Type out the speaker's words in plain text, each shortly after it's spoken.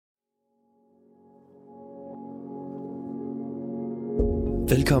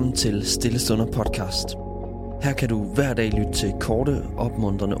Velkommen til Stillestunder podcast. Her kan du hver dag lytte til korte,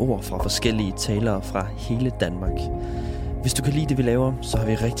 opmuntrende ord fra forskellige talere fra hele Danmark. Hvis du kan lide det, vi laver, så har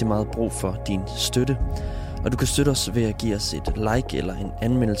vi rigtig meget brug for din støtte. Og du kan støtte os ved at give os et like eller en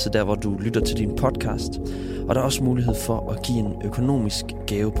anmeldelse der, hvor du lytter til din podcast. Og der er også mulighed for at give en økonomisk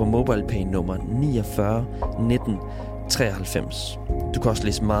gave på MobilePay nummer 49 19 93. Du kan også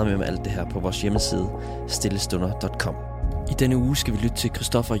læse meget mere om alt det her på vores hjemmeside stillestunder.com. I denne uge skal vi lytte til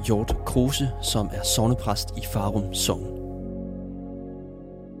Kristoffer Hjorth Kruse, som er sognepræst i Farum Sogn.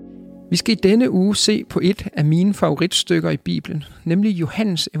 Vi skal i denne uge se på et af mine favoritstykker i Bibelen, nemlig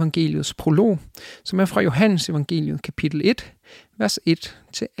Johannes evangeliets prolog, som er fra Johannes evangeliet kapitel 1, vers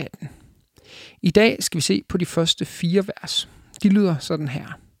 1-18. I dag skal vi se på de første 4 vers. De lyder sådan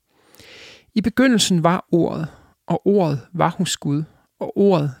her. I begyndelsen var ordet, og ordet var hos Gud, og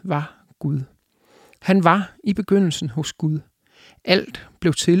ordet var Gud. Han var i begyndelsen hos Gud. Alt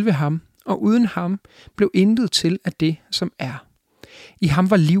blev til ved ham, og uden ham blev intet til af det, som er. I ham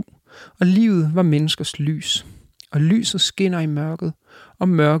var liv, og livet var menneskers lys. Og lyset skinner i mørket, og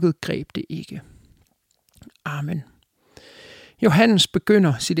mørket greb det ikke. Amen. Johannes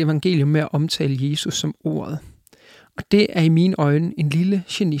begynder sit evangelium med at omtale Jesus som ordet. Og det er i mine øjne en lille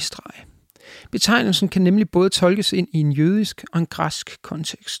genistreg. Betegnelsen kan nemlig både tolkes ind i en jødisk og en græsk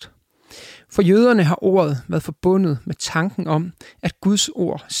kontekst. For jøderne har ordet været forbundet med tanken om, at Guds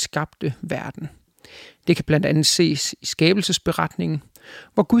ord skabte verden. Det kan blandt andet ses i skabelsesberetningen,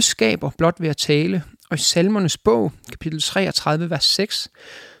 hvor Gud skaber blot ved at tale, og i Salmernes bog, kapitel 33, vers 6,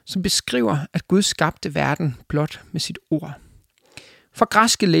 som beskriver, at Gud skabte verden blot med sit ord. For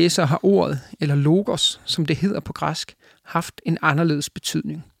græske læsere har ordet, eller logos, som det hedder på græsk, haft en anderledes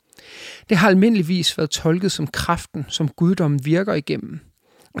betydning. Det har almindeligvis været tolket som kraften, som guddommen virker igennem.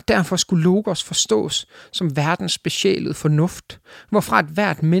 Og derfor skulle logos forstås som verdens besjælede fornuft, hvorfra et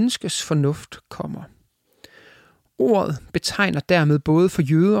hvert menneskes fornuft kommer. Ordet betegner dermed både for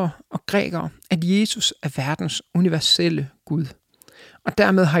jøder og grækere, at Jesus er verdens universelle Gud. Og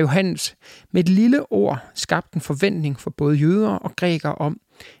dermed har Johannes med et lille ord skabt en forventning for både jøder og grækere om,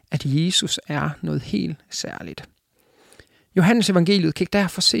 at Jesus er noget helt særligt. Johannes evangeliet kan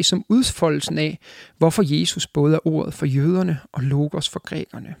derfor ses som udfoldelsen af, hvorfor Jesus både er ordet for jøderne og logos for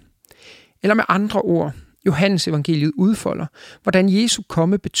grækerne. Eller med andre ord, Johannes evangeliet udfolder, hvordan Jesu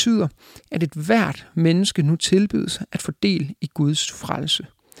komme betyder, at et hvert menneske nu tilbydes at få del i Guds frelse.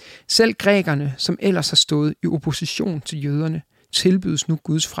 Selv grækerne, som ellers har stået i opposition til jøderne, tilbydes nu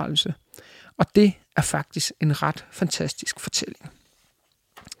Guds frelse. Og det er faktisk en ret fantastisk fortælling.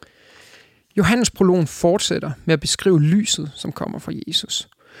 Johannes prologen fortsætter med at beskrive lyset, som kommer fra Jesus.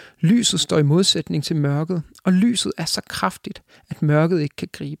 Lyset står i modsætning til mørket, og lyset er så kraftigt, at mørket ikke kan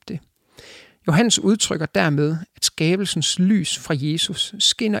gribe det. Johannes udtrykker dermed, at skabelsens lys fra Jesus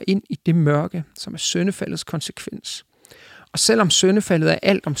skinner ind i det mørke, som er syndefaldets konsekvens. Og selvom syndefaldet er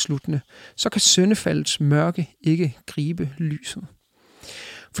altomsluttende, så kan syndefaldets mørke ikke gribe lyset.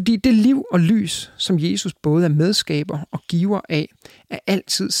 Fordi det liv og lys, som Jesus både er medskaber og giver af, er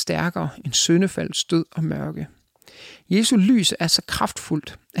altid stærkere end syndefaldets død og mørke. Jesu lys er så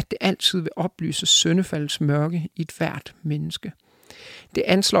kraftfuldt, at det altid vil oplyse syndefaldets mørke i et hvert menneske. Det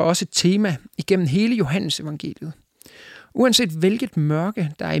anslår også et tema igennem hele Johannes evangeliet. Uanset hvilket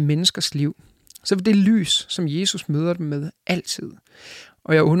mørke der er i menneskers liv, så vil det lys, som Jesus møder dem med, altid,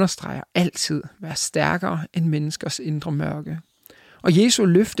 og jeg understreger altid, være stærkere end menneskers indre mørke. Og Jesu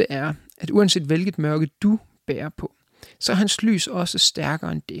løfte er, at uanset hvilket mørke du bærer på, så er hans lys også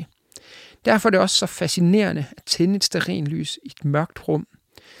stærkere end det. Derfor er det også så fascinerende at tænde et stearinlys i et mørkt rum.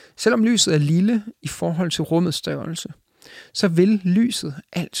 Selvom lyset er lille i forhold til rummets størrelse, så vil lyset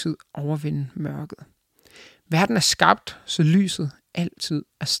altid overvinde mørket. Verden er skabt, så lyset altid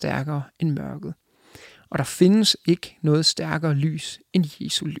er stærkere end mørket. Og der findes ikke noget stærkere lys end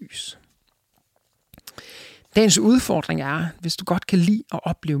Jesu lys. Dagens udfordring er, hvis du godt kan lide at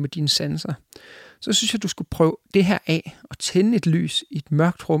opleve med dine sanser, så synes jeg, du skulle prøve det her af og tænde et lys i et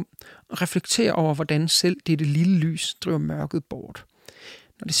mørkt rum og reflektere over, hvordan selv dette lille lys driver mørket bort.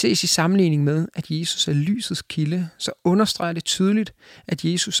 Når det ses i sammenligning med, at Jesus er lysets kilde, så understreger det tydeligt, at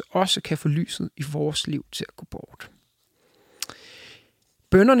Jesus også kan få lyset i vores liv til at gå bort.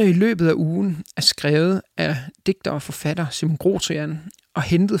 Bønnerne i løbet af ugen er skrevet af digter og forfatter Simon Grotrian og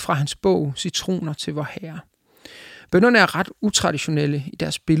hentet fra hans bog Citroner til vor Herre. Bønnerne er ret utraditionelle i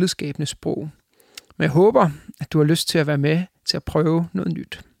deres billedskabende sprog, men jeg håber, at du har lyst til at være med til at prøve noget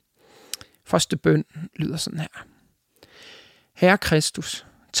nyt. Første bøn lyder sådan her. Herre Kristus,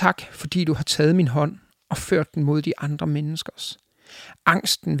 tak fordi du har taget min hånd og ført den mod de andre menneskers.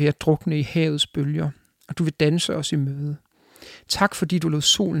 Angsten ved at drukne i havets bølger, og du vil danse os i møde. Tak fordi du lod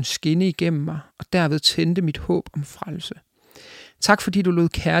solen skinne igennem mig, og derved tændte mit håb om frelse. Tak fordi du lod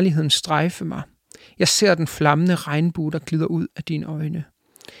kærligheden strejfe mig. Jeg ser den flammende regnbue, der glider ud af dine øjne.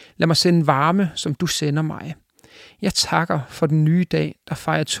 Lad mig sende varme, som du sender mig. Jeg takker for den nye dag, der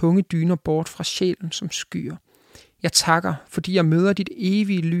fejrer tunge dyner bort fra sjælen som skyer. Jeg takker, fordi jeg møder dit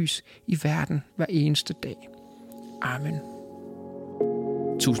evige lys i verden hver eneste dag. Amen.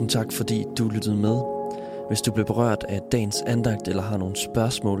 Tusind tak, fordi du lyttede med. Hvis du blev berørt af dagens andagt eller har nogle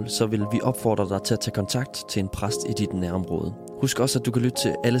spørgsmål, så vil vi opfordre dig til at tage kontakt til en præst i dit nærområde. Husk også, at du kan lytte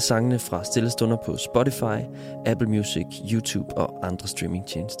til alle sangene fra Stillestunder på Spotify, Apple Music, YouTube og andre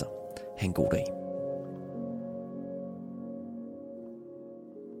streamingtjenester. Ha' en god dag.